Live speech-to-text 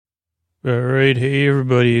All right, hey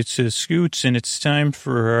everybody, it's Scoots, and it's time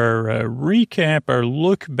for our recap, our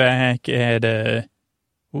look back at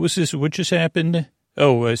what was this? What just happened?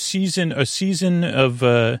 Oh, a season of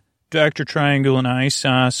Dr. Triangle and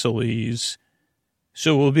Isosceles.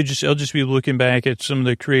 So I'll just be looking back at some of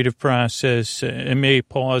the creative process. I may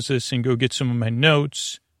pause this and go get some of my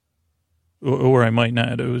notes, or I might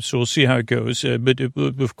not. So we'll see how it goes. But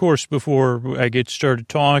of course, before I get started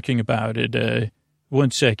talking about it,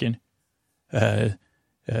 1 second. So,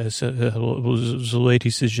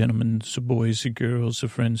 ladies and gentlemen, so boys and girls,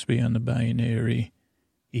 and friends beyond the binary,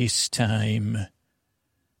 it's time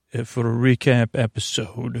for a recap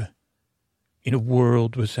episode. In a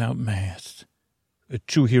world without math,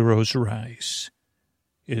 two heroes rise.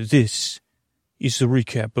 This is the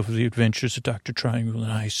recap of the adventures of Dr. Triangle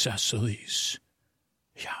and Isosceles.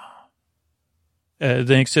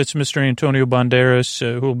 Thanks. That's Mr. Antonio Banderas,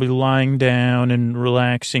 who will be lying down and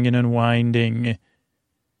relaxing and unwinding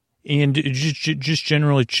and just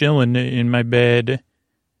generally chilling in my bed,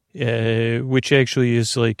 which actually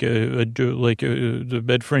is like the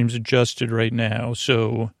bed frame's adjusted right now.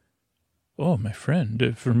 So, my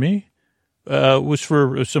friend, for me, was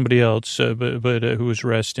for somebody else, but who was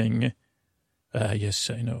resting.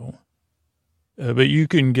 Yes, I know. But you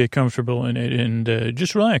can get comfortable in it and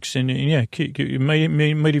just relax. And yeah, it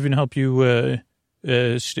might even help you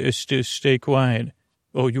stay quiet.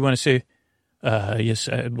 Oh, you want to say, yes,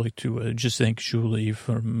 I'd like to just thank Julie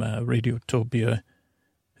from Radiotopia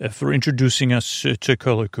for introducing us to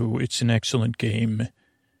Colico. It's an excellent game,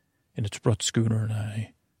 and it's brought Scooter and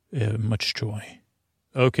I much joy.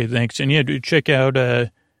 Okay, thanks. And yeah, check out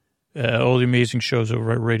all the amazing shows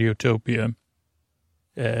over at Radiotopia.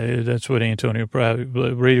 That's what Antonio,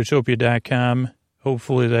 Radiotopia.com.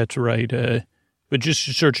 Hopefully that's right. But just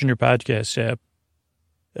search in your podcast app.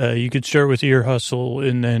 You could start with Ear Hustle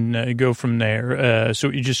and then go from there. So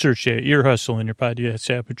you just search Ear Hustle in your podcast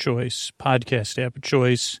app of choice.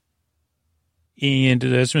 And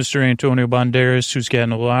that's Mr. Antonio Banderas, who's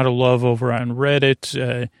gotten a lot of love over on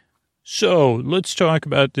Reddit. So let's talk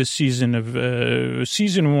about this season of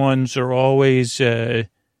season ones are always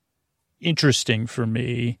interesting for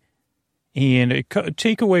me, and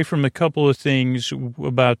take away from a couple of things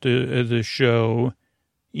about the show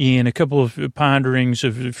and a couple of ponderings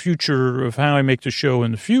of the future of how I make the show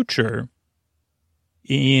in the future,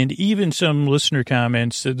 and even some listener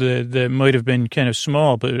comments that might have been kind of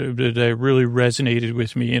small, but that really resonated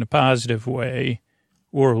with me in a positive way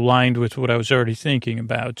or aligned with what I was already thinking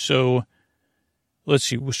about. So let's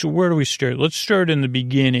see. So where do we start? Let's start in the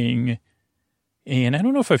beginning. And I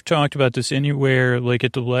don't know if I've talked about this anywhere, like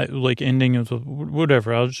at the ending of the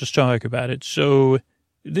whatever. I'll just talk about it. So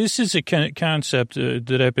this is a concept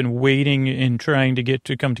that I've been waiting and trying to get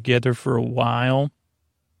to come together for a while.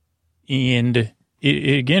 And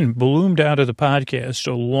it again bloomed out of the podcast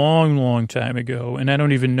a long, long time ago. And I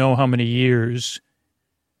don't even know how many years.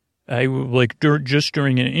 I just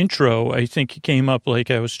during an intro, I think it came up like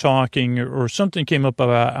I was talking or something came up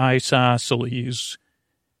about Isosceles.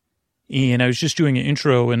 And I was just doing an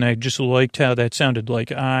intro, and I just liked how that sounded,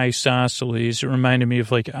 like Isosceles. It reminded me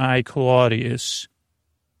of like I, Claudius,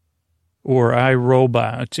 or I,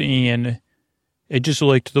 Robot, and I just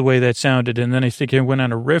liked the way that sounded. And then I think I went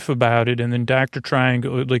on a riff about it, and then Dr.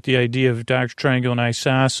 Triangle, like the idea of Dr. Triangle and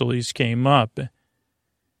Isosceles came up.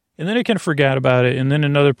 And then I kind of forgot about it. And then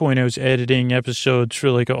another point, I was editing episodes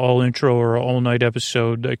for like an all-intro or all-night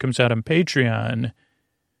episode that comes out on Patreon.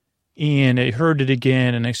 And I heard it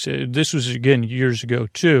again, and I said, this was, again, years ago,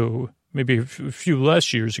 too, maybe a few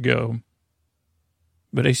less years ago.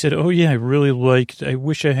 But I said, oh, yeah, I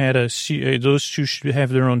wish I had those two should have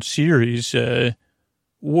their own series.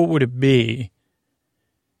 What would it be?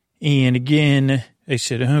 And again, I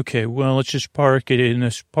said, okay, well, let's just park it in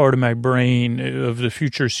this part of my brain, of the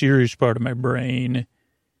future series part of my brain.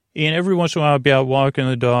 And every once in a while, I'd be out walking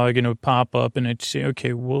the dog, and it would pop up, and I'd say,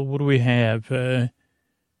 okay, well, what do we have?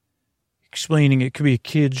 Explaining, it could be a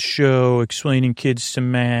kid's show, explaining kids to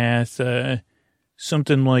math,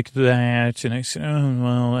 something like that. And I said, oh,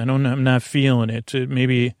 well, I don't know, I'm not feeling it.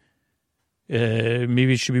 Maybe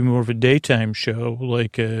it should be more of a daytime show.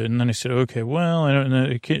 And then I said, okay, well, I don't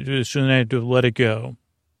know. So then I had to let it go.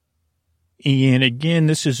 And again,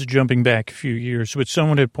 this is jumping back a few years, but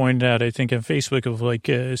someone had pointed out, I think on Facebook, of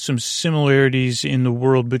some similarities in the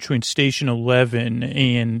world between Station 11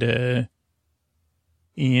 and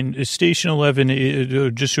Station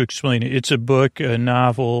 11, just to explain it, it's a book, a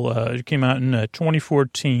novel. It came out in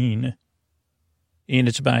 2014, and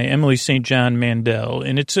it's by Emily St. John Mandel.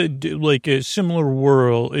 And it's a similar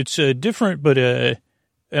world. It's different, but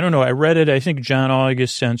I don't know. I read it. I think John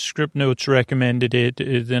August on Script Notes recommended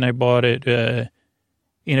it. Then I bought it, and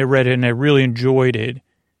I read it, and I really enjoyed it.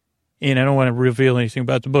 And I don't want to reveal anything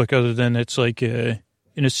about the book other than it's like in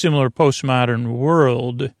a similar postmodern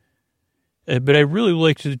world. But I really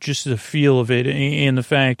liked just the feel of it and the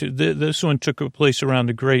fact that this one took place around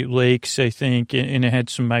the Great Lakes, I think, and it had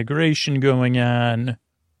some migration going on.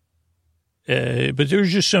 But there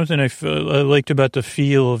was just something I liked about the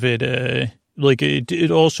feel of it. Like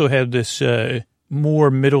it also had this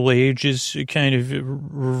more Middle Ages kind of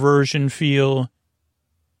reversion feel,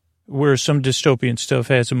 where some dystopian stuff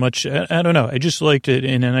has a much, I don't know. I just liked it,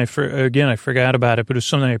 and then I forgot about it, but it was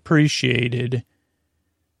something I appreciated.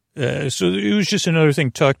 So it was just another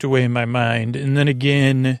thing tucked away in my mind, and then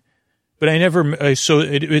again, but at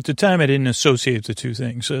the time I didn't associate the two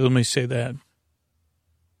things. So let me say that.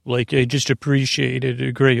 Like I just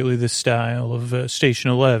appreciated greatly the style of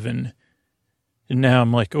Station 11. And now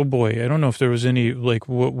I'm like, oh boy, I don't know if there was any, like,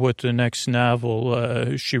 what the next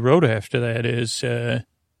novel she wrote after that is,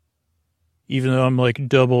 even though I'm like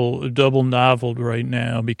double noveled right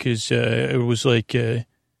now, because it was like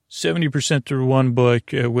 70% through one book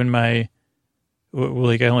when I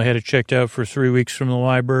only had it checked out for 3 weeks from the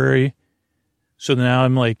library. So now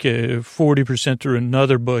I'm like 40% through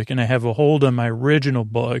another book, and I have a hold on my original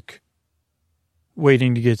book,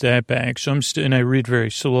 waiting to get that back. So and I read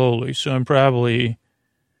very slowly. So I'm probably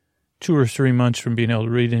 2 or 3 months from being able to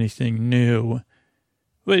read anything new.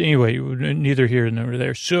 But anyway, neither here nor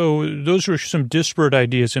there. So those were some disparate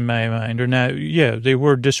ideas in my mind, or not. Yeah, they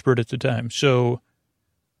were disparate at the time. So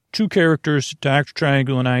 2 characters, Dr.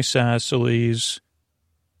 Triangle and Isosceles,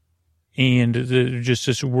 and just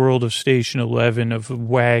this world of Station 11 of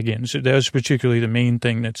wagons. That was particularly the main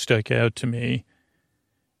thing that stuck out to me.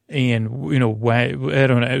 And, you know, I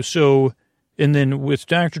don't know. So, and then with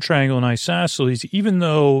Dr. Triangle and Isosceles, even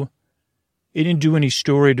though it didn't do any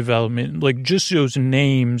story development, like just those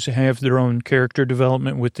names have their own character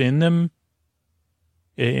development within them.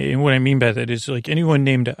 And what I mean by that is, like, anyone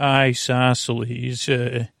named Isosceles, he's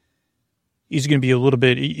going to be a little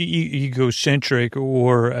bit egocentric,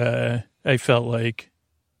 or I felt like.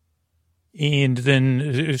 And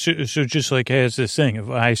then, so just like has this thing of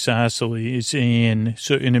Isosceles, and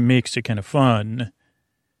it makes it kind of fun.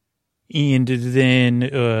 And then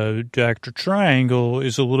Dr. Triangle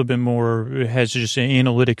is a little bit more, has just an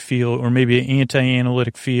analytic feel, or maybe an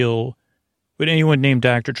anti-analytic feel. But anyone named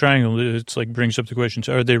Dr. Triangle, it's like brings up the questions,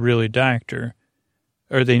 are they really doctor?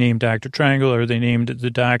 Are they named Dr. Triangle? Are they named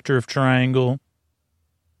the Doctor of Triangle?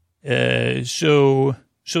 So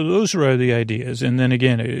those were the ideas. And then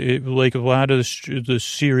again, like a lot of the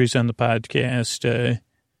series on the podcast,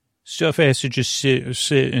 stuff has to just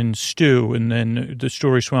sit and stew, and then the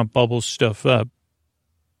story swamp bubbles stuff up.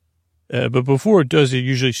 But before it does, it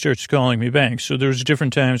usually starts calling me back. So there's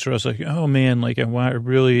different times where I was like, oh man, like why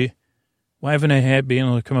haven't I been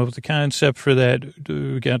able to come up with the concept for that?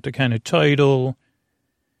 We got the kind of title.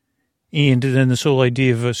 And then this whole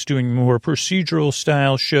idea of us doing more procedural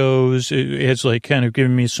style shows, it has like kind of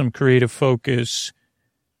given me some creative focus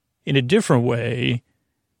in a different way.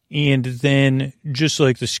 And then just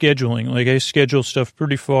like the scheduling, like I schedule stuff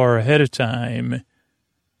pretty far ahead of time,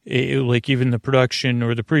 like even the production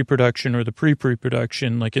or the pre-production or the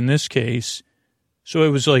pre-production, like in this case. So it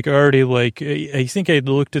was like already like, I think I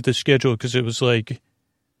looked at the schedule because it was like,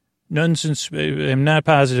 Nuns in Space. I'm not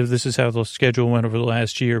positive this is how the schedule went over the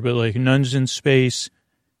last year, but like Nuns in Space,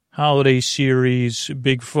 Holiday Series,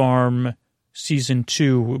 Big Farm, Season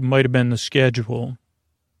 2 might have been the schedule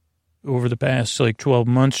over the past like 12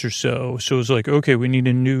 months or so. So it was like, okay, we need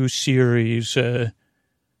a new series.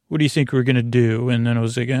 What do you think we're going to do? And then I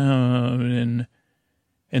was like, oh,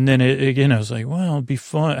 and then again, I was like, well, it'd be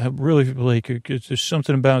fun. I really like, there's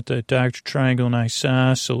something about that Dr. Triangle and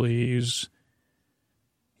Isosceles.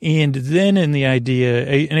 And then in the idea,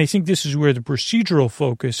 and I think this is where the procedural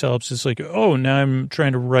focus helps. It's like, oh, now I'm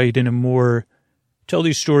trying to tell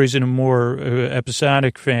these stories in a more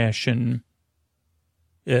episodic fashion,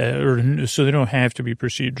 so they don't have to be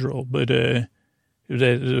procedural. But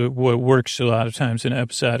what works a lot of times in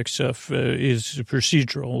episodic stuff is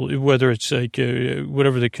procedural, whether it's like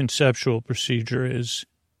whatever the conceptual procedure is.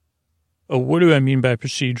 Oh, what do I mean by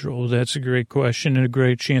procedural? That's a great question and a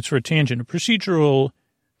great chance for a tangent. A procedural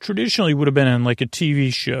traditionally would have been on like a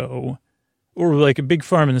TV show, or like a Big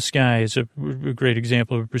Farm in the Sky is a great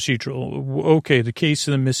example of a procedural. Okay, the case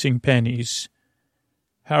of the missing pennies.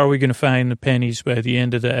 How are we going to find the pennies by the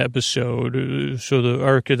end of the episode? So the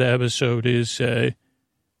arc of the episode is the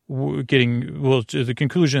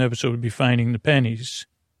conclusion of the episode would be finding the pennies.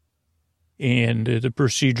 and the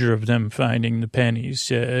procedure of them finding the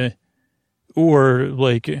pennies. Or,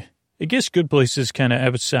 like, I guess Good Place is kind of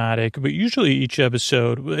episodic, but usually each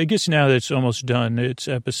episode, I guess now that it's almost done, it's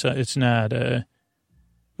not,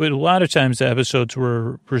 but a lot of times sometimes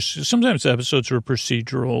the episodes were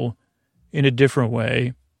procedural in a different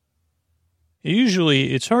way.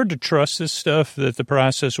 Usually it's hard to trust this stuff, that the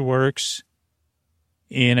process works.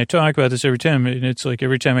 And I talk about this every time, and it's like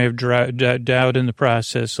every time I have doubt in the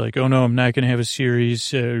process, like, oh no, I'm not going to have a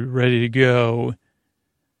series ready to go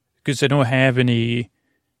because I don't have any.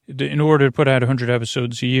 In order to put out 100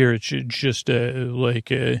 episodes a year, it should just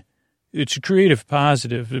it's a creative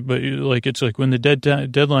positive, but like it's like when the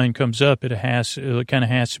deadline comes up, it kind of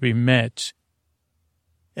has to be met.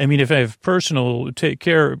 I mean, if I have personal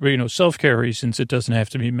self-care reasons, it doesn't have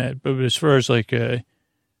to be met. But as far as like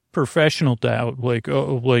professional doubt,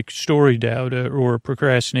 like story doubt or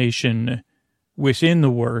procrastination within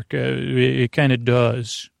the work, it kind of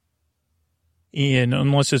does. And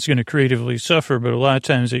unless it's going to creatively suffer, but a lot of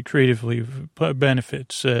times it creatively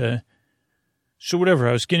benefits. So whatever,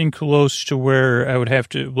 I was getting close to where I would have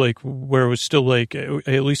to, like, where it was still like,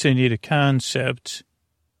 at least I need a concept.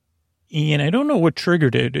 And I don't know what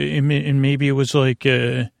triggered it. And maybe it was like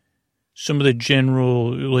some of the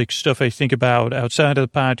general, like, stuff I think about outside of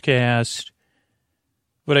the podcast.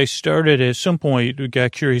 But I started at some point,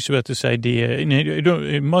 got curious about this idea, and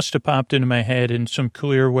it must have popped into my head in some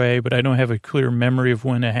clear way, but I don't have a clear memory of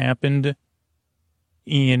when it happened.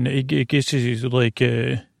 And I guess it's like,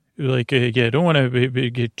 I don't want to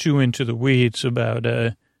get too into the weeds about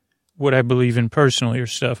what I believe in personally or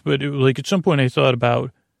stuff, but like at some point I thought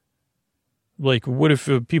about, like, what if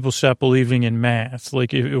people stop believing in math?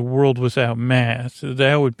 Like, a world without math,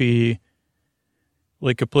 that would be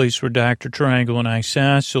like a place where Dr. Triangle and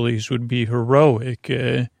Isosceles would be heroic.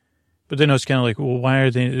 But then I was kind of like, well, why are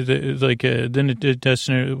they, like, then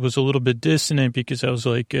it was a little bit dissonant because I was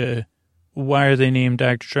like, why are they named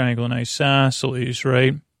Dr. Triangle and Isosceles,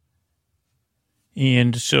 right?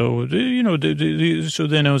 And so, so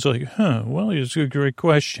then I was like, well, it's a great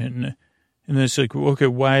question. And then it's like, okay,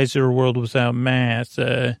 why is there a world without math?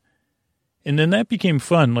 And then that became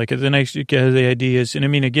fun. Like, then I got the ideas. And I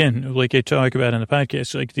mean, again, like I talk about on the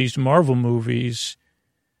podcast, like these Marvel movies,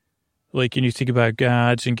 like, and you think about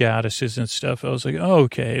gods and goddesses and stuff. I was like, oh,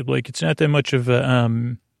 okay. Like, it's not that much of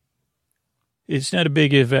it's not a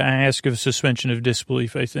big of an ask of suspension of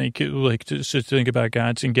disbelief, I think, like to think about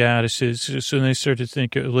gods and goddesses. So then I started to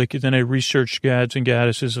think, like, then I researched gods and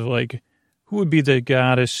goddesses of like, who would be the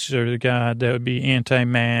goddess or the god that would be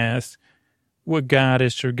anti-math? What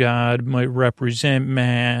goddess or god might represent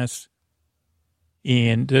math?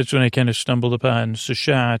 And that's when I kind of stumbled upon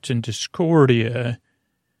Sashat and Discordia.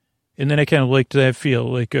 And then I kind of liked that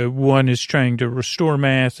feel, like one is trying to restore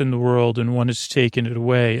math in the world and one is taking it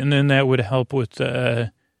away. And then that would help with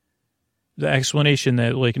the explanation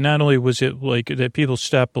that, like, not only was it like that people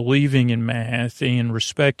stopped believing in math and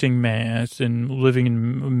respecting math and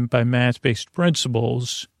living by math-based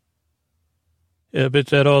principles, but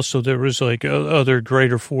that also there was like other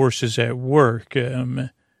greater forces at work.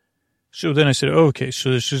 So then I said, okay,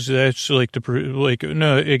 so that's like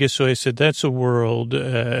no, I guess so. I said that's a world,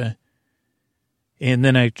 and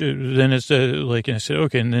then it's like, and I said,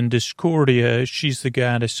 okay, and then Discordia, she's the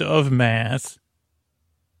goddess of math.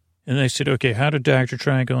 And I said, okay, how did Dr.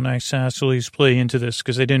 Triangle and Isosceles play into this?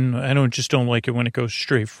 Because I don't like it when it goes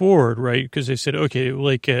straight forward, right? Because I said, okay,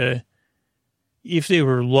 like, if they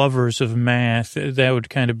were lovers of math, that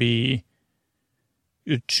would kind of be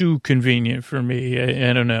too convenient for me.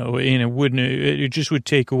 I don't know. And it just would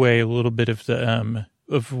take away a little bit of the,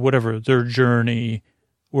 of whatever their journey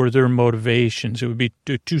or their motivations. It would be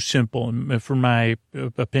too simple for my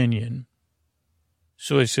opinion.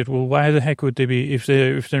 So I said, well, why the heck would they be, if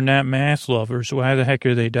they're not math lovers, why the heck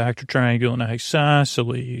are they Dr. Triangle and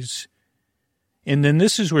Isosceles? And then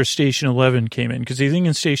this is where Station 11 came in, because I think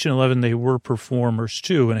in Station 11 they were performers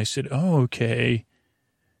too. And I said, oh, okay.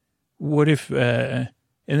 What if, and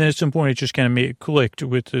then at some point it just kind of clicked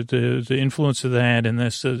with the influence of that and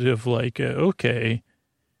this of like, okay,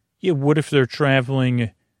 yeah, what if they're traveling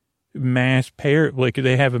like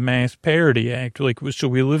they have a math parody act? Like, so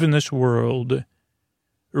we live in this world,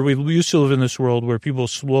 or we used to live in this world where people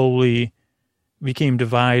slowly became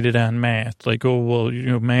divided on math. Like, oh, well,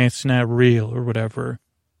 math's not real or whatever.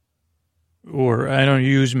 Or I don't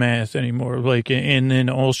use math anymore. Like, and then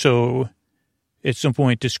also at some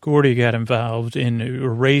point Discordia got involved and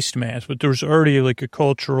erased math. But there was already like a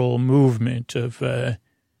cultural movement of,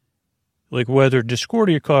 like whether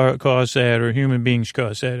Discordia caused that or human beings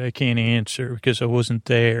caused that, I can't answer because I wasn't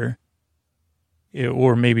there.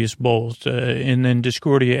 or maybe it's both. And then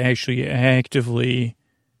Discordia actually actively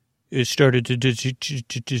started to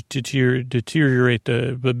deteriorate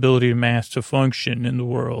the ability of math to function in the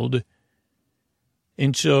world.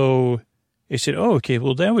 And so I said, oh, okay,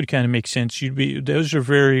 well, that would kind of make sense. Those are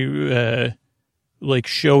very, like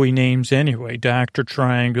showy names anyway. Dr.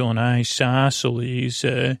 Triangle and Isosceles.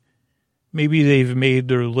 Maybe they've made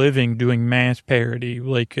their living doing math parody,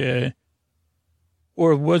 like,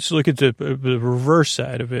 or let's look at the reverse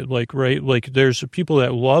side of it. Like, right, like there's people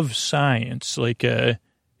that love science, like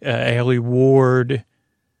Allie Ward,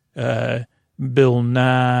 Bill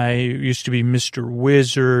Nye, used to be Mr.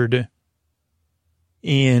 Wizard.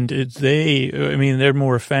 And they're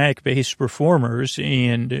more fact-based performers,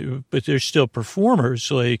 but they're still performers,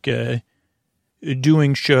 like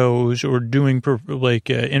doing shows or doing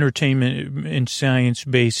entertainment and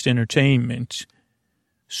science-based entertainment.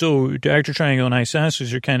 So Dr. Triangle and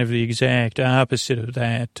Isosceles are kind of the exact opposite of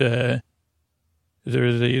that. They're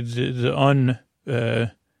the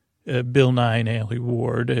Bill Nye and Allie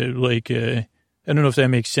Ward. I don't know if that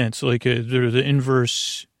makes sense. Like they're the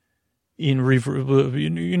inverse. You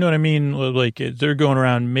know what I mean? Like they're going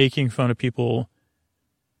around making fun of people.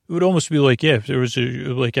 It would almost be like, yeah, if there was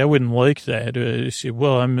I wouldn't like that. Say,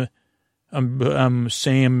 well, I'm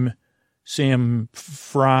Sam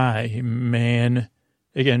Fry, man.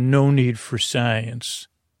 Again, no need for science,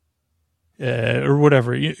 or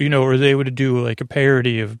whatever, or they would do like a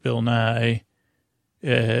parody of Bill Nye.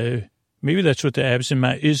 Maybe that's what the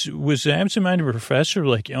absent-minded is. Was the absent-minded professor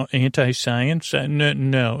like anti-science?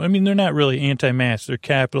 No. I mean, they're not really anti-math. They're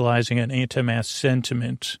capitalizing on anti-math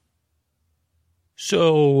sentiment.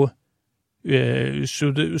 So this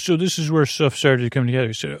is where stuff started to come together.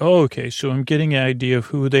 I said, oh, okay, so I'm getting an idea of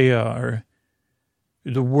who they are.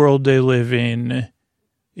 The world they live in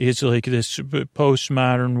is like this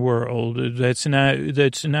postmodern world. It's not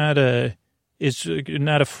a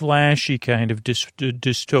flashy kind of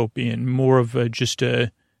dystopian, more of just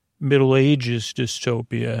a Middle Ages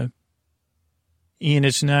dystopia. And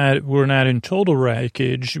we're not in total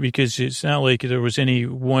wreckage because it's not like there was any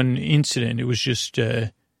one incident. It was just,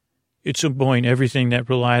 at some point, everything that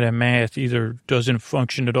relied on math either doesn't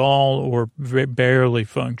function at all or barely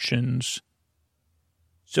functions.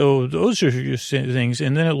 So those are just things.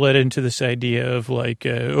 And then it led into this idea of like,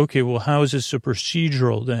 okay, well, how is this a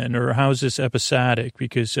procedural then? Or how is this episodic?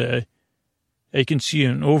 Because I can see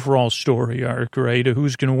an overall story arc, right?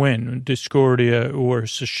 Who's going to win, Discordia or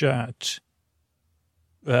Sachat?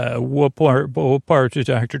 What part do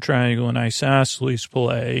Dr. Triangle and Isosceles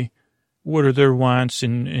play? What are their wants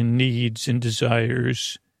and needs and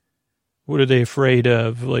desires? What are they afraid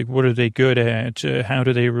of? Like, what are they good at? How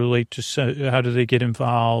do they relate how do they get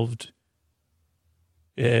involved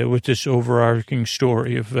with this overarching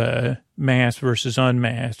story of math versus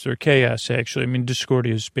unmath or chaos, actually? I mean,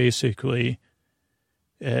 Discordia is basically,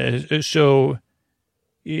 so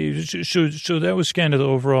that was kind of the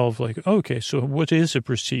overall of like, okay, so what is a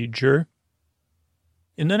procedure?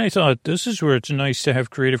 And then I thought, this is where it's nice to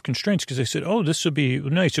have creative constraints because I said, oh, this will be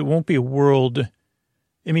nice. It won't be a world.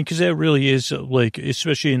 I mean, because that really is like,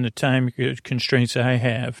 especially in the time constraints I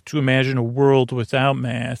have, to imagine a world without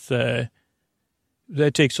math, that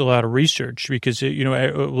takes a lot of research because,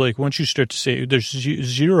 like once you start to say there's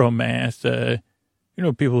zero math,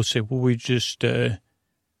 people say, well, we just,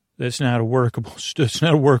 that's not a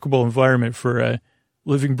workable environment for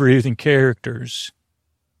living, breathing characters.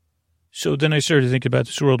 So then I started thinking about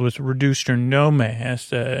this world with reduced or no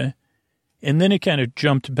math, and then it kind of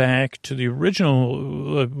jumped back to the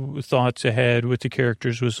original thoughts I had with the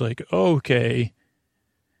characters was like, oh, okay,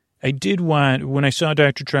 when I saw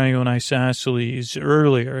Dr. Triangle and Isosceles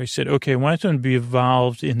earlier, I said, okay, I want them to be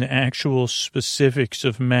involved in the actual specifics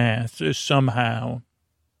of math somehow.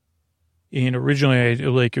 And originally,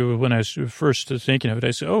 when I was first thinking of it,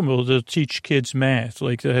 I said, oh, well, they'll teach kids math.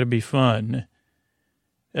 Like, that'd be fun.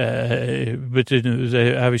 But then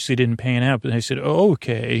they obviously didn't pan out. But I said, oh,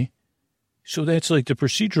 okay. So that's like the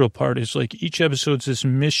procedural part is like each episode's this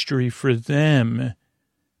mystery for them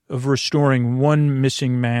of restoring one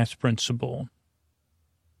missing math principle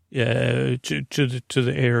to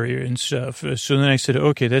the area and stuff. So then I said,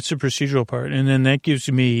 okay, that's the procedural part. And then that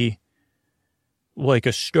gives me like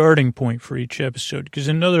a starting point for each episode. Because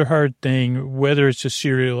another hard thing, whether it's a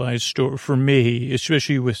serialized story for me,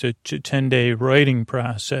 especially with a 10-day writing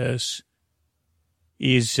process,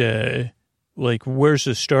 is like, where's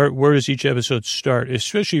the start? Where does each episode start?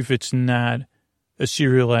 Especially if it's not a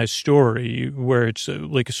serialized story, where it's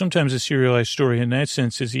like sometimes a serialized story in that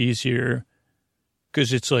sense is easier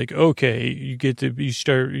because it's like, okay, you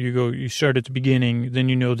start at the beginning, then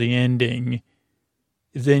you know the ending,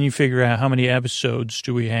 Then you figure out how many episodes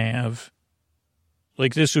do we have.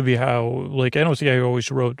 Like, this would be how, like, I don't think I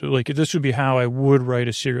always wrote, like, this would be how I would write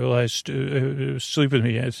a serialized Sleep With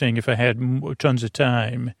Me thing if I had tons of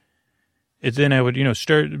time. And then I would,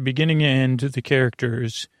 start beginning and end the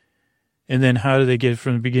characters. And then how do they get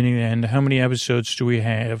from the beginning to end? How many episodes do we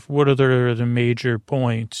have? What are the major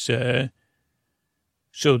points?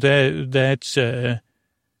 So that's,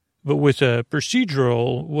 but with a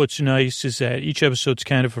procedural, what's nice is that each episode's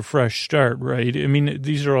kind of a fresh start, right? I mean,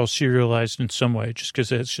 these are all serialized in some way, just because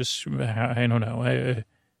that's just, I don't know.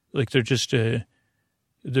 Like they're just,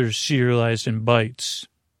 they're serialized in bites.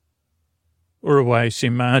 Or why I say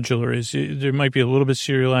modular is there might be a little bit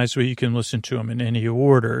serialized, but you can listen to them in any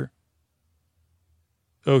order.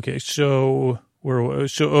 Okay, so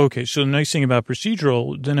the nice thing about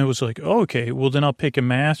procedural, then I was like, okay, well then I'll pick a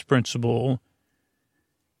math principle,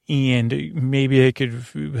 and maybe I could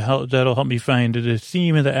that'll help me find the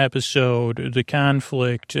theme of the episode, the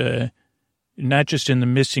conflict, not just in the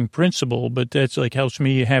missing principle, but that's like helps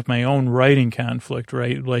me have my own writing conflict,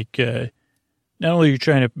 right? Like not only are you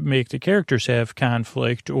trying to make the characters have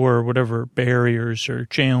conflict or whatever barriers or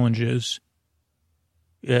challenges.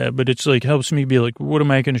 Yeah, but it's like helps me be like, what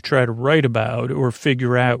am I going to try to write about or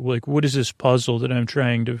figure out? Like, what is this puzzle that I'm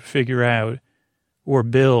trying to figure out or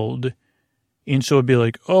build? And so it'd be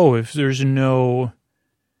like, oh, if there's no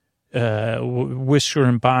whisker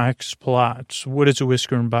and box plots, what is a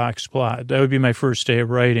whisker and box plot? That would be my first day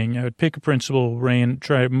of writing. I would pick a principle,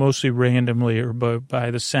 try mostly randomly or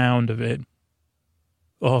by the sound of it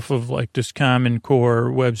off of like this Common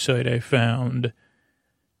Core website I found.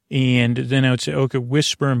 And then I would say, okay,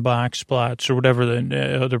 whisper and box plots or whatever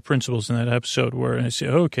the other principles in that episode were. And I say,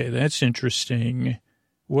 okay, that's interesting.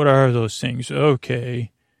 What are those things?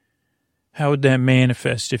 Okay. How would that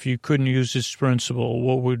manifest if you couldn't use this principle?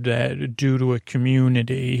 What would that do to a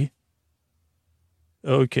community?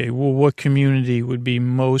 Okay, well, what community would be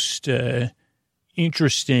most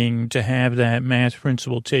interesting to have that math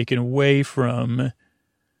principle taken away from?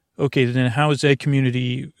 Okay, then how is that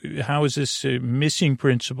community, how is this missing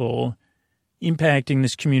principle impacting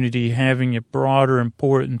this community, having a broader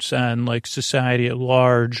importance on like society at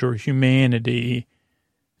large or humanity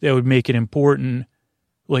that would make it important?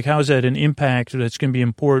 Like, how is that an impact that's going to be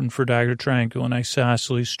important for Dr. Triangle and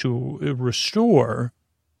Isosceles to restore?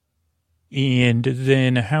 And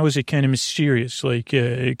then how is it kind of mysterious? Like,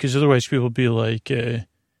 because otherwise people would be like,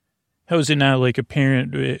 how is it not like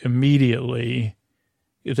apparent immediately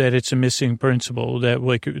that it's a missing principle? That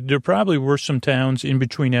like there probably were some towns in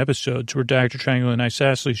between episodes where Dr. Triangle and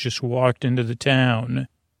Isosceles just walked into the town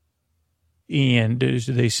and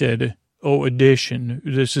they said, oh, addition,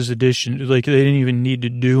 this is addition. Like they didn't even need to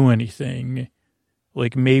do anything.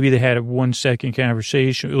 Like maybe they had a 1 second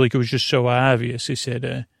conversation. Like it was just so obvious. They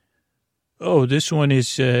said, oh, this one is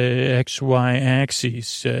XY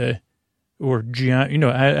axis or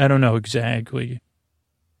I don't know exactly.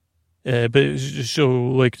 But so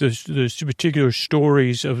like the particular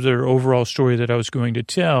stories of their overall story that I was going to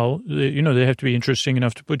tell, they have to be interesting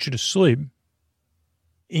enough to put you to sleep.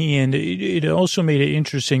 And it also made it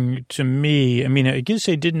interesting to me. I mean, I guess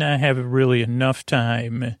I did not have really enough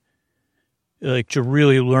time, like to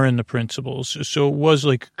really learn the principles. So it was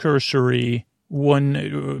like cursory,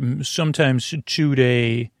 sometimes 2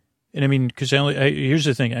 day. And I mean, because here's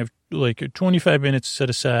the thing, I have like 25 minutes set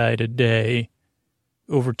aside a day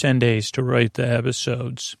over 10 days to write the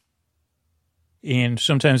episodes. And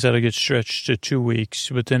sometimes that'll get stretched to 2 weeks.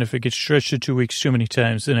 But then if it gets stretched to 2 weeks too many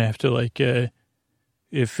times, then I have to like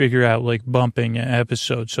figure out like bumping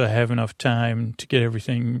episodes so I have enough time to get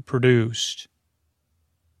everything produced.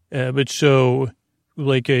 But so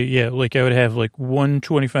like, like I would have like 1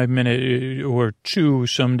 25-minute or 2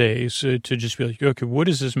 some days to just be like, okay, what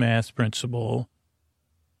is this math principle?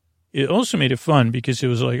 It also made it fun because it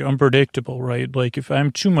was like unpredictable, right? Like if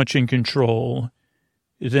I'm too much in control,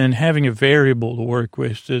 then having a variable to work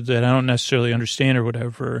with that I don't necessarily understand or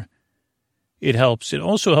whatever, it helps. It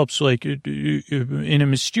also helps like in a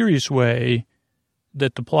mysterious way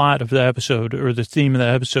that the plot of the episode or the theme of the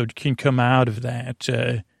episode can come out of that.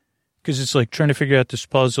 Because it's like trying to figure out this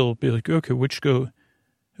puzzle, be like, okay,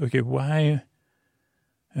 why?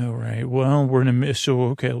 All right. Well, we're in a miss. So,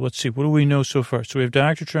 okay, let's see. What do we know so far? So we have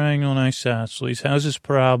Dr. Triangle and Isosceles. How's this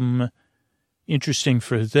problem interesting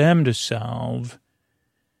for them to solve?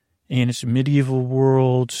 And it's a medieval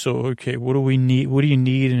world. So, okay, what do we need? What do you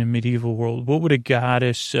need in a medieval world? What would a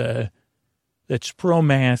goddess that's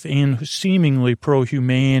pro-math and seemingly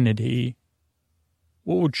pro-humanity,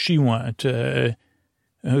 what would she want?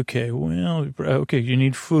 Okay, well, okay, you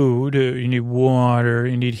need food, you need water,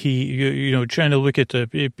 you need heat, trying to look at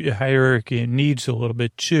the hierarchy of needs a little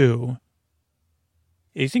bit too.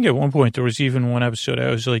 I think at one point there was even one episode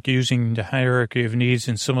I was like using the hierarchy of needs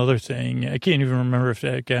and some other thing. I can't even remember if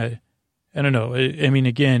that guy, I don't know. I mean,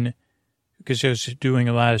 again, because I was doing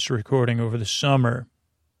a lot of recording over the summer.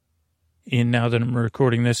 And now that I'm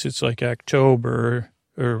recording this, it's like October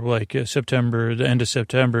or like September, the end of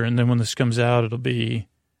September. And then when this comes out, it'll be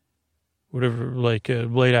whatever, like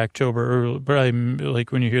late October, or probably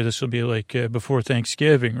like when you hear this, will be like before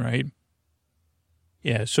Thanksgiving, right?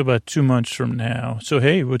 Yeah, so about 2 months from now. So,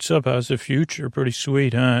 hey, what's up? How's the future? Pretty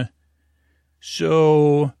sweet, huh?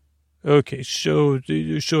 So, okay, so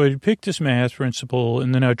I picked this math principle,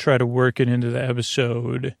 and then I try to work it into the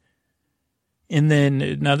episode. And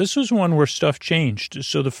then, now this was one where stuff changed.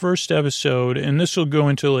 So the first episode, and this will go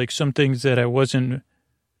into like some things that I wasn't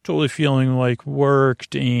totally feeling like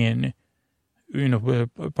worked, and,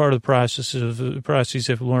 part of the process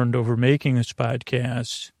I've learned over making this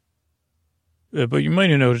podcast. But you might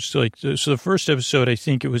have noticed, like, so the first episode, I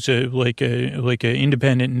think it was like a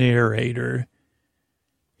independent narrator,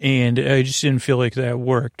 and I just didn't feel like that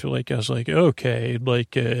worked. Like, I was like, okay,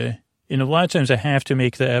 like, and a lot of times I have to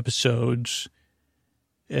make the episodes,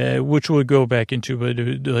 which we'll go back into, but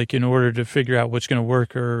like in order to figure out what's going to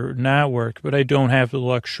work or not work. But I don't have the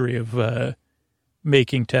luxury of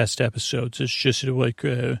making test episodes. It's just like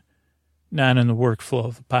not in the workflow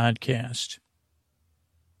of the podcast.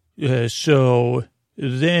 So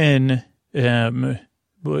then, what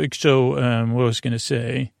was I going to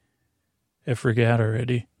say? I forgot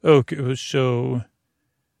already. Okay, so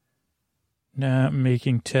not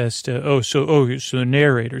making test. So the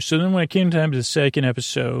narrator. So then when it came time to the second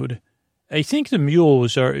episode, I think the mule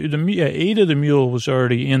was already, Ada the mule was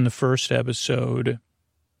already in the first episode.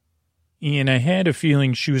 And I had a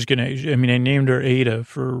feeling she was going to, I mean, I named her Ada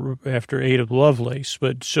after Ada Lovelace,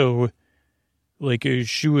 but so, like,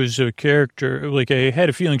 she was a character, like, I had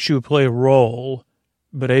a feeling she would play a role,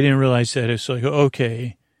 but I didn't realize that. It's like,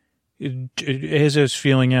 okay, as I was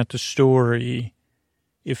feeling out the story,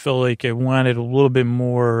 it felt like I wanted a little bit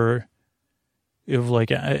more of,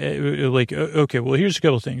 like, okay, well, here's a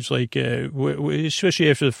couple of things. Like, especially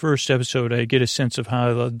after the first episode, I get a sense of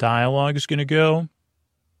how the dialogue is going to go.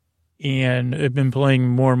 And I've been playing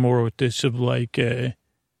more and more with this of, like,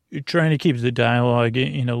 trying to keep the dialogue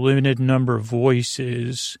in a limited number of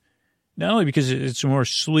voices, not only because it's more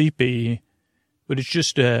sleepy, but it's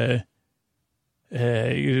just it's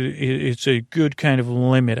a good kind of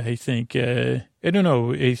limit, I think. I don't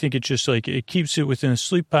know. I think it's just like it keeps it within a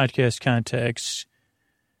sleep podcast context,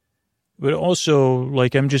 but also,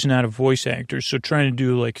 like, I'm just not a voice actor, so trying to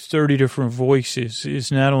do like 30 different voices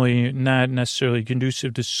is not only not necessarily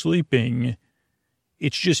conducive to sleeping,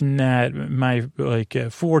 it's just not my, like,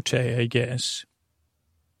 forte, I guess,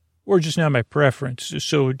 or just not my preference.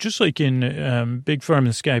 So just like in Big Farm in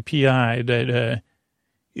the Sky PI, that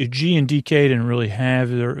G and DK didn't really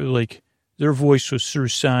have their voice was through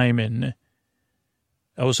Simon.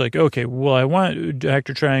 I was like, okay, well, I want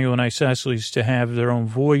Dr. Triangle and Isosceles to have their own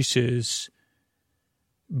voices,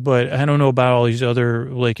 but I don't know about all these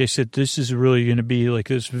other, like I said, this is really going to be like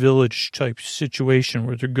this village type situation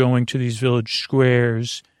where they're going to these village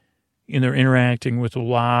squares and they're interacting with a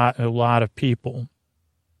lot of people.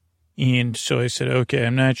 And so I said, okay,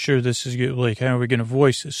 I'm not sure this is good. Like, how are we going to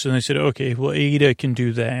voice this? And I said, okay, well, Ada can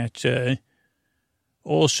do that.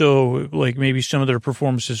 Also, like, maybe some of their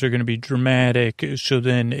performances are going to be dramatic, so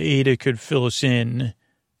then Ada could fill us in.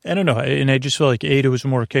 I don't know, and I just felt like Ada was a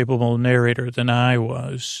more capable narrator than I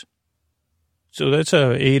was. So that's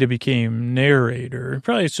how Ada became narrator.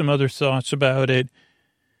 Probably some other thoughts about it.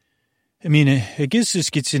 I mean, I guess this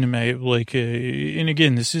gets into my, like, and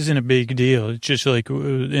again, this isn't a big deal. It's just like,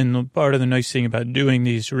 and part of the nice thing about doing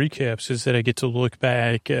these recaps is that I get to look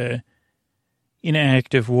back in an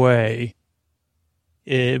active way.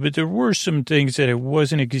 But there were some things that I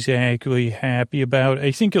wasn't exactly happy about.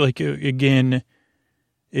 I think, like, again,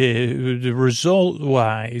 the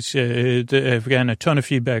result-wise, I've gotten a ton of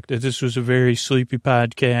feedback that this was a very sleepy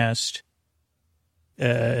podcast.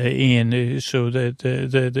 And so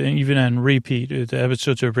that even on repeat, the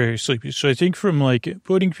episodes are very sleepy. So I think from, like,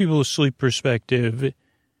 putting people to sleep perspective,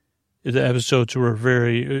 the episodes were a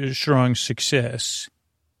very strong success.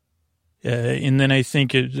 And then I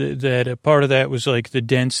think that a part of that was, like, the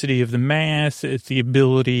density of the math, the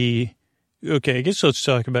ability. Okay, I guess let's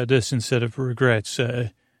talk about this instead of regrets.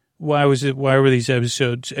 Why were these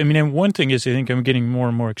episodes? I mean, and one thing is I think I'm getting more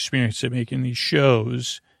and more experience at making these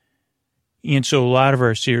shows. And so a lot of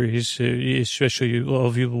our series, especially all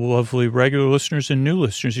of you lovely regular listeners and new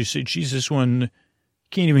listeners, you say, Jesus, this one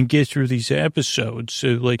can't even get through these episodes.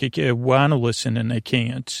 So like I want to listen and I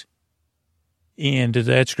can't. And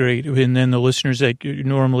that's great. And then the listeners that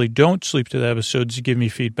normally don't sleep to the episodes give me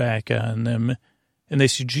feedback on them. And they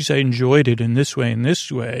say, geez, I enjoyed it in this way and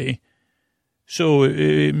this way. So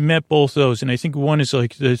it met both those. And I think one is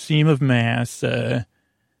like the theme of math, the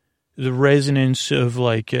resonance of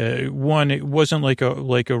like one, it wasn't like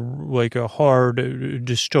a hard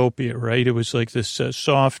dystopia, right? It was like this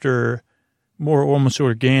softer, more almost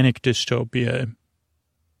organic dystopia,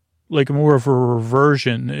 like more of a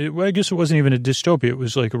reversion. I guess it wasn't even a dystopia. It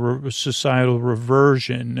was like a societal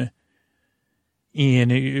reversion.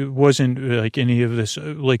 And it wasn't like any of this,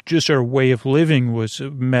 like just our way of living was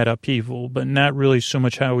met upheaval, but not really so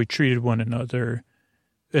much how we treated one another,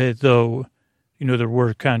 though, you know, there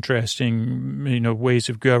were contrasting, you know, ways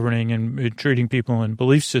of governing and treating people and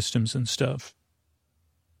belief systems and stuff.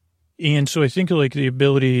 And so I think like the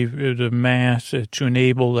ability of the math to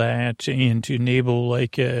enable that and to enable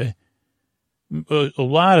like a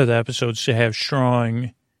lot of the episodes to have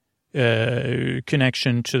strong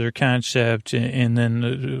connection to their concept, and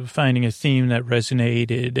then finding a theme that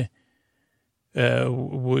resonated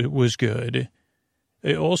was good.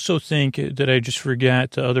 I also think that I just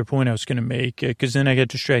forgot the other point I was going to make because then I got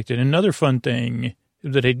distracted. Another fun thing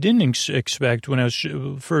that I didn't expect when I was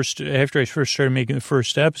after I first started making the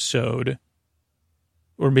first episode,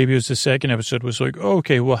 or maybe it was the second episode, was like, oh,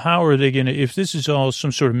 okay, well, how are they going to, if this is all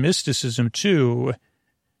some sort of mysticism too,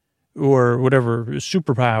 or whatever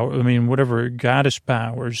superpower, I mean, whatever goddess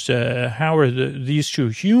powers, how are these two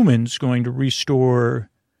humans going to restore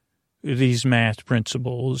these math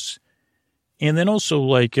principles? And then also,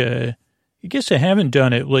 like, I guess I haven't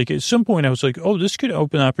done it. Like, at some point I was like, oh, this could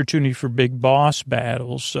open opportunity for big boss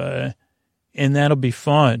battles, and that'll be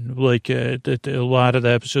fun. Like, that a lot of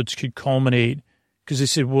the episodes could culminate, because they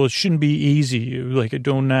said, well, it shouldn't be easy. Like, I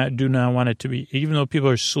do not want it to be, even though people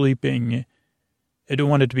are sleeping, I don't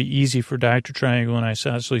want it to be easy for Dr. Triangle and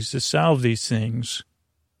Isosceles to solve these things.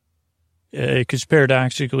 Because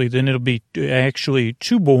paradoxically, then it'll be actually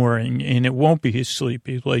too boring and it won't be as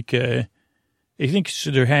sleepy. Like, I think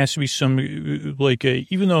there has to be some, like,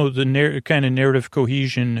 even though the kind of narrative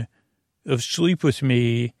cohesion of Sleep With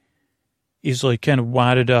Me is like kind of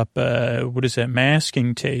wadded up, what is that,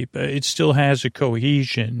 masking tape, it still has a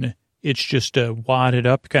cohesion. It's just a wadded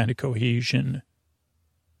up kind of cohesion.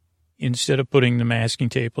 Instead of putting the masking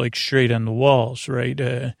tape like straight on the walls, right?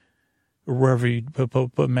 Or wherever you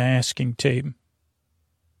put masking tape.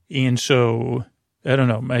 And so, I don't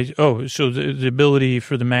know. So the ability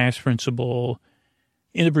for the math principle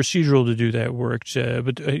and the procedural to do that worked.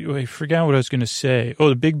 But I forgot what I was going to say. Oh,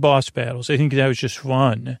 the big boss battles. I think that was just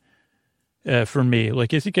fun for me.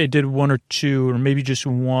 Like, I think I did one or two, or maybe just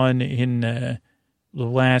one in the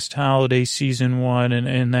last holiday season one,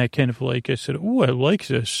 and that kind of like, I said, oh, I like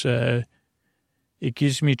this. It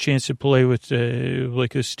gives me a chance to play with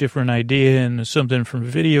like this different idea and something from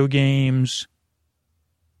video games.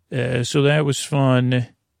 So that was fun.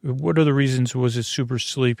 What other reasons was it super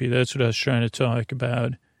sleepy? That's what I was trying to talk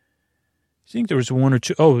about. I think there was one or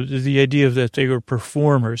two. Oh, the idea of that they were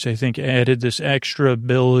performers, I think, added this extra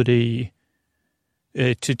ability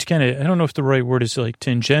to kind of, I don't know if the right word is like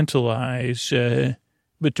tangentialize,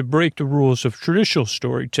 but to break the rules of traditional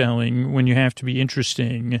storytelling when you have to be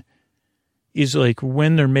interesting is like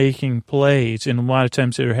when they're making plays, and a lot of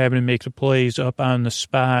times they're having to make the plays up on the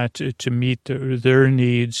spot to meet their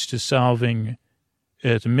needs to solving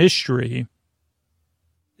the mystery.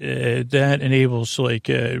 That enables like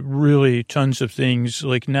really tons of things,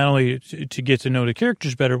 like not only to get to know the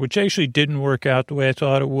characters better, which actually didn't work out the way I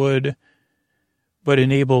thought it would, but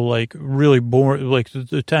enable like really boring, like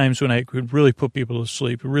the times when I could really put people to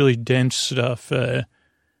sleep, really dense stuff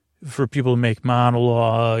for people to make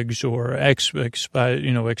monologues or expository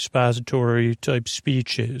type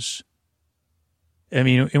speeches. I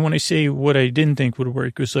mean, and when I say what I didn't think would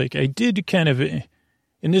work, was like I did kind of, and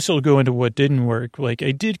this will go into what didn't work, like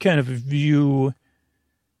I did kind of view,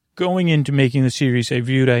 going into making the series, I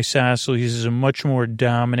viewed Isosceles as a much more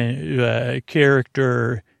dominant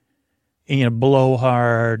character, and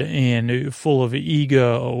blowhard and full of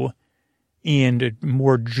ego and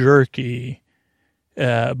more jerky.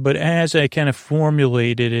 But as I kind of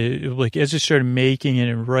formulated it, like as I started making it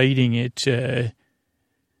and writing it,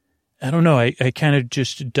 I don't know, I kind of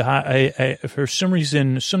just, for some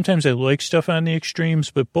reason, sometimes I like stuff on the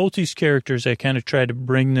extremes, but both these characters, I kind of try to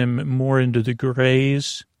bring them more into the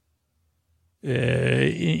grays.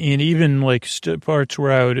 And even like parts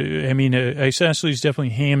where Isosceles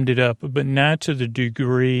definitely hammed it up, but not to the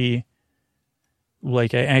degree.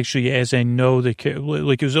 Like I actually, as I know like it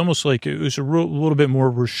was almost like it was little bit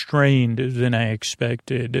more restrained than I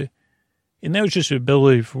expected. And that was just the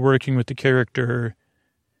ability for working with the character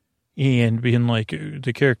and being like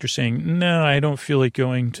the character saying, no, I don't feel like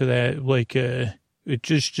going to that. Like, it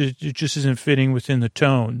just isn't fitting within the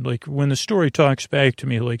tone. Like when the story talks back to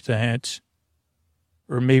me like that,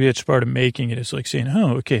 or maybe it's part of making it. It's like saying,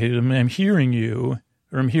 oh, okay, I'm hearing you,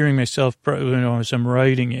 or I'm hearing myself, as I'm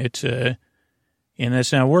writing it, and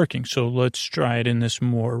that's not working. So let's try it in this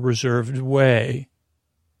more reserved way.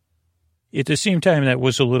 At the same time, that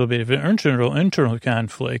was a little bit of an internal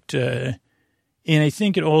conflict. And I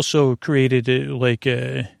think it also created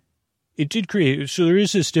it did create, so there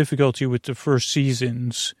is this difficulty with the first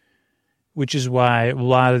seasons, which is why a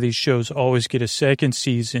lot of these shows always get a second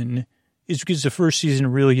season, is because the first season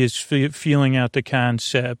really is feeling out the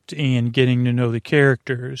concept and getting to know the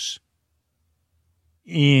characters.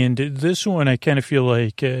 And this one, I kind of feel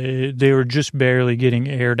like they were just barely getting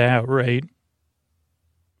aired out, right?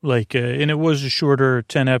 Like, and it was a shorter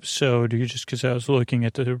 10 episode just because I was looking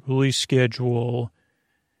at the release schedule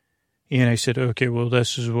and I said, okay, well,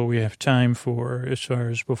 this is what we have time for as far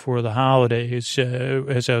as before the holidays,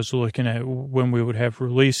 as I was looking at when we would have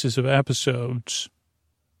releases of episodes,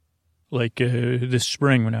 like this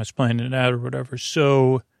spring when I was planning it out or whatever.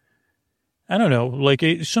 So I don't know, like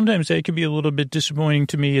sometimes that can be a little bit disappointing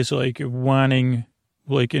to me as like wanting,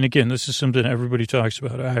 like, and again, this is something everybody talks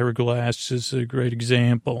about. Ira Glass is a great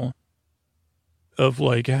example of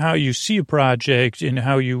like how you see a project and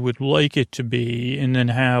how you would like it to be, and then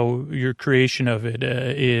how your creation of it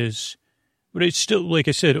is. But it's still, like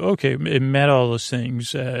I said, okay, it met all those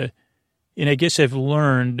things. And I guess I've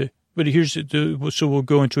learned, but so we'll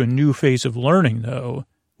go into a new phase of learning though,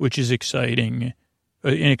 which is exciting,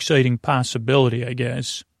 an exciting possibility, I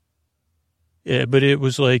guess. But it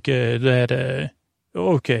was like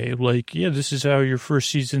okay, like, yeah, this is how your first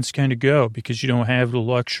seasons kind of go because you don't have the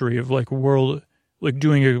luxury of like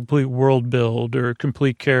doing a complete world build or a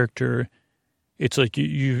complete character. It's like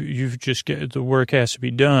you've just got, the work has to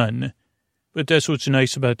be done. But that's what's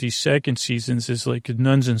nice about these second seasons is like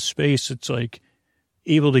Nuns in Space. It's like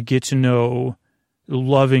able to get to know the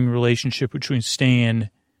loving relationship between Stan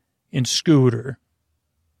and Scooter,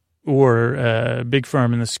 or Big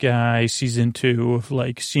Farm in the Sky season 2 of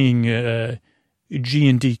like seeing G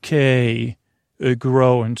and DK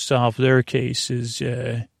grow and solve their cases.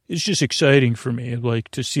 It's just exciting for me, like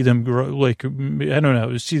to see them grow, like, I don't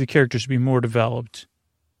know, to see the characters be more developed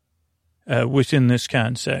within this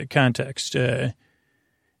context.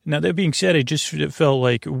 Now, that being said, I just felt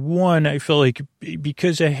like,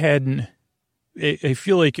 because I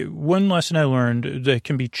feel like one lesson I learned that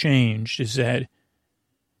can be changed is that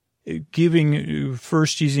giving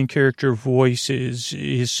first season character voices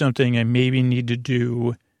is something I maybe need to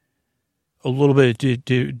do a little bit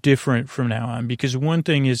different from now on, because one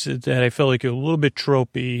thing is that I felt like a little bit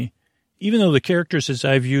tropey, even though the characters as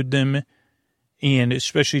I viewed them, and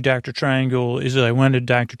especially Dr. Triangle, is that I wanted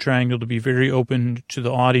Dr. Triangle to be very open to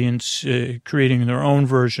the audience, creating their own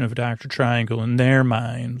version of Dr. Triangle in their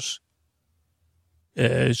minds.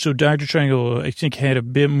 So Dr. Triangle, I think, had a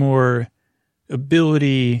bit more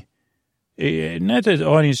ability. Not that the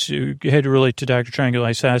audience had to relate to Dr. Triangle,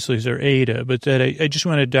 Isosceles, or Ada, but that I just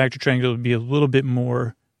wanted Dr. Triangle to be a little bit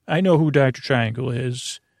more. I know who Dr. Triangle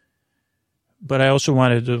is, but I also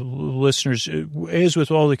wanted the listeners, as with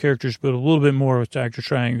all the characters, but a little bit more with Dr.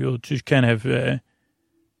 Triangle, to kind of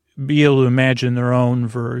be able to imagine their own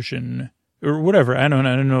version or whatever. I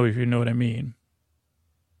don't know if you know what I mean.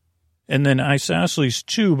 And then Isosceles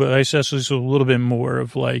too, but Isosceles is a little bit more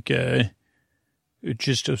of like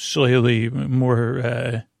just a slightly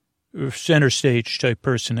more center stage type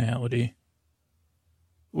personality.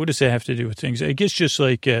 What does that have to do with things? I guess just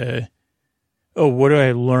like, what do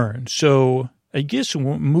I learn? So I guess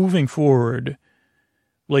moving forward,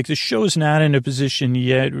 like the show is not in a position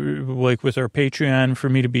yet, like with our Patreon, for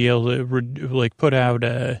me to be able to like put out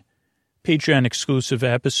Patreon exclusive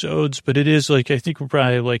episodes, but it is like, I think we're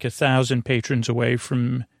probably like 1,000 patrons away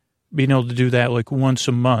from being able to do that like once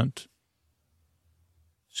a month.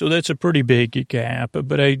 So that's a pretty big gap,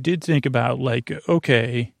 but I did think about like,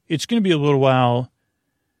 okay, it's going to be a little while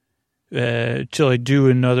till I do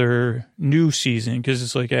another new season, because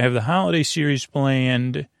it's like I have the holiday series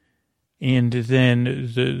planned, and then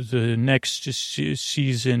the next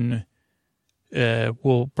season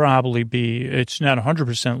will probably be, it's not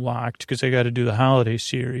 100% locked because I got to do the holiday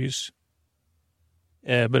series.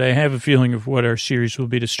 But I have a feeling of what our series will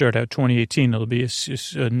be to start out 2018. It'll be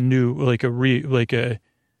a new, like a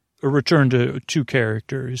return to two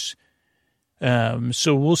characters.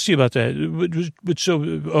 So we'll see about that.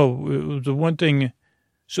 The one thing,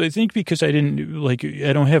 so I think because I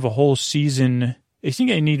don't have a whole season, I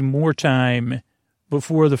think I need more time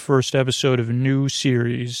before the first episode of a new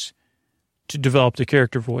series to develop the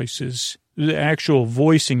character voices, the actual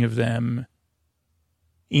voicing of them,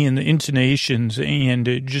 and the intonations, and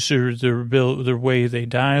just their way they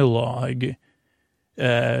dialogue.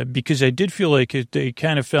 Because I did feel like they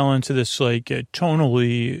kind of fell into this, like,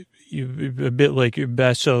 tonally, a bit like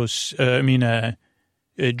Bezos,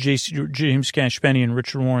 James Cash Penny and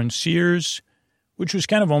Richard Warren Sears, which was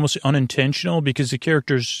kind of almost unintentional because the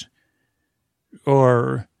characters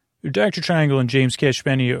are Dr. Triangle and James Cash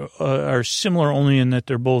Penny are similar only in that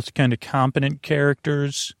they're both kind of competent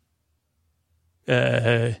characters.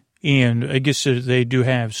 And I guess they do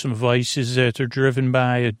have some vices that they're driven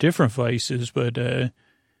by, different vices, but, and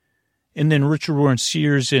then Richard Warren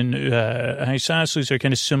Sears and Isosceles are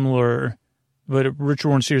kind of similar, but Richard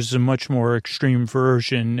Warren Sears is a much more extreme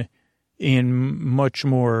version and much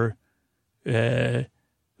more,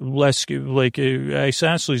 less, like,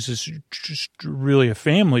 Isosceles is just really a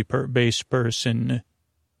family-based person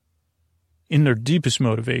in their deepest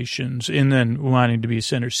motivations, and then wanting to be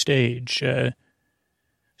center stage.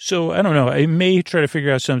 So I don't know. I may try to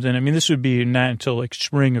figure out something. I mean, this would be not until like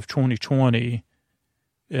spring of 2020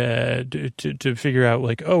 to figure out,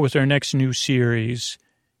 like, with our next new series,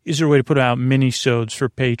 is there a way to put out mini-sodes for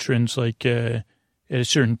patrons, like at a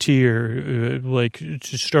certain tier, like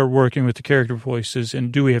to start working with the character voices,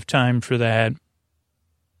 and do we have time for that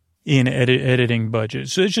in editing budget?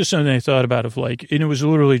 So it's just something I thought about of, like, and it was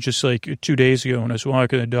literally just like 2 days ago when I was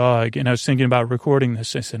walking the dog and I was thinking about recording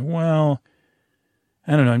this. I said, well,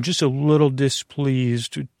 I don't know. I'm just a little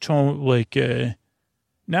displeased, not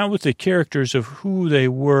with the characters of who they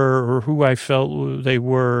were or who I felt they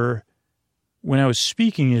were when I was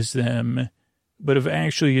speaking as them, but of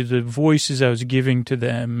actually the voices I was giving to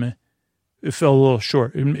them. It fell a little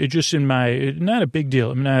short. It just not a big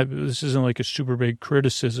deal. This isn't like a super big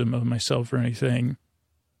criticism of myself or anything,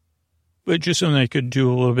 but just something I could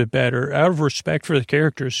do a little bit better out of respect for the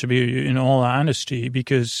characters, to be in all honesty,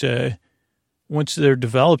 because, once they're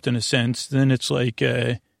developed in a sense, then it's like,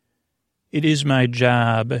 it is my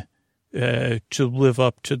job, to live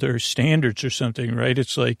up to their standards or something, right?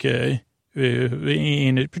 It's like,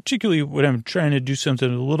 and particularly when I'm trying to do something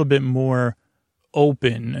a little bit more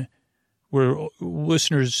open, where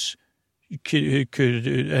listeners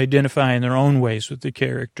could identify in their own ways with the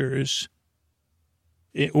characters,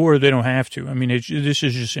 or they don't have to. I mean, this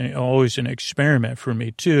is just always an experiment for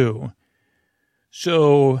me too.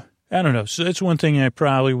 So I don't know. So that's one thing I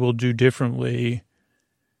probably will do differently.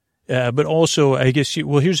 But also, I guess,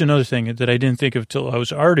 here's another thing that I didn't think of till I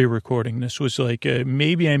was already recording this, was like,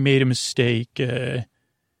 maybe I made a mistake in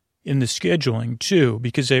the scheduling too,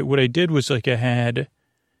 because what I did was, like, I had,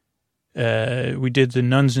 we did the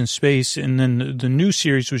Nuns in Space, and then the new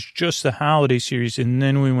series was just the holiday series, and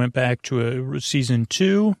then we went back to season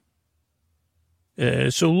 2.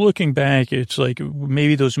 So looking back, it's like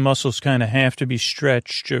maybe those muscles kind of have to be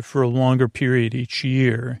stretched for a longer period each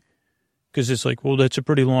year, because it's like, well, that's a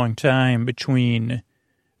pretty long time between.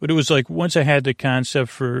 But it was like once I had the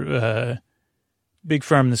concept for Big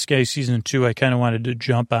Farm in the Sky season 2, I kind of wanted to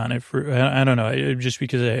jump on it for, I don't know, just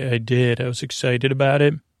because I was excited about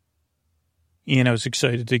it. And I was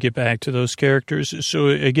excited to get back to those characters. So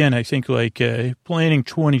again, I think like planning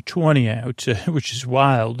 2020 out, which is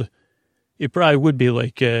wild. It probably would be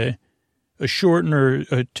like a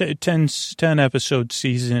shortener, 10 episode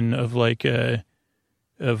season of like,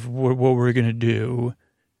 of what we're going to do.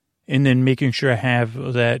 And then making sure I have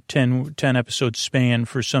that 10 episode span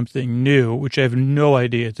for something new, which I have no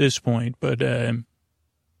idea at this point, but,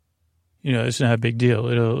 it's not a big deal.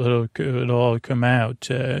 It'll all come out.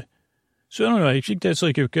 So I don't know. I think that's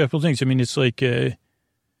like a couple things. I mean, it's like, I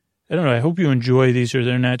don't know. I hope you enjoy these, or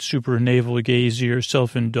they're not super navel-gazing or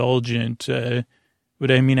self-indulgent. But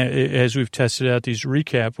I mean, as we've tested out these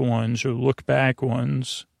recap ones or look-back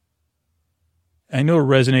ones, I know it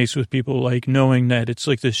resonates with people, like knowing that it's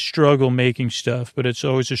like the struggle making stuff, but it's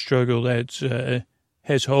always a struggle that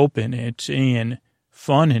has hope in it and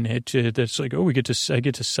fun in it. That's like, I get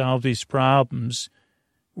to solve these problems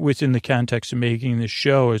within the context of making this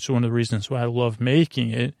show. It's one of the reasons why I love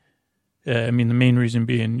making it. The main reason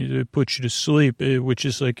being it puts you to sleep, which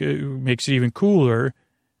is like, makes it even cooler,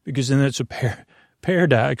 because then that's a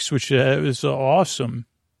paradox, which is awesome.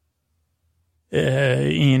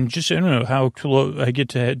 And just, I don't know how I get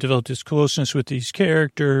to develop this closeness with these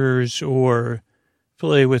characters, or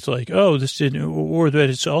play with like, oh, this didn't, or that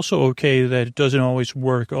it's also okay that it doesn't always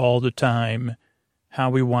work all the time how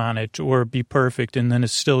we want it, or be perfect, and then it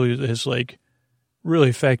still is like really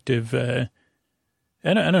effective. I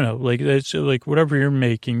don't know, like that's like whatever you're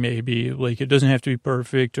making, maybe like it doesn't have to be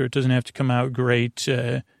perfect, or it doesn't have to come out great,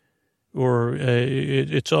 it's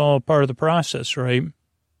all part of the process, right?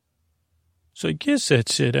 So I guess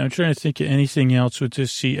that's it. I'm trying to think of anything else with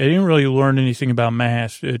this. I didn't really learn anything about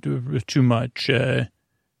math too much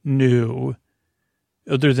new,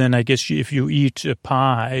 other than I guess if you eat a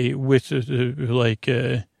pie with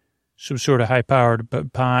some sort of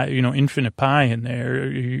high-powered pie, infinite pie in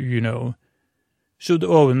there, So,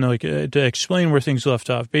 and like to explain where things left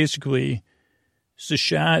off, basically,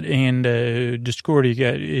 Sachat and Discordia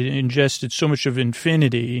got ingested so much of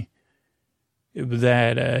infinity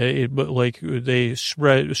that they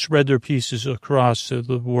spread their pieces across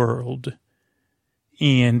the world.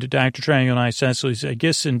 And Dr. Triangle and Isosceles, I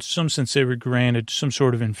guess in some sense they were granted some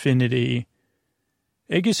sort of infinity.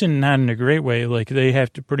 I guess not in a great way. Like they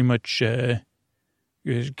have to pretty much spend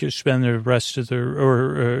the rest of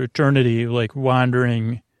their eternity like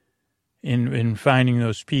wandering and finding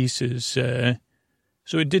those pieces. So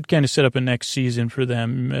it did kind of set up a next season for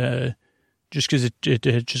them. Just because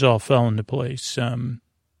it just all fell into place.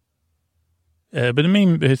 But the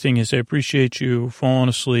main thing is I appreciate you falling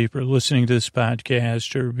asleep or listening to this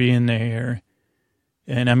podcast or being there.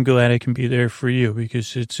 And I'm glad I can be there for you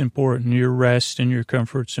because it's important. Your rest and your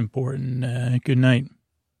comfort's important. Good night.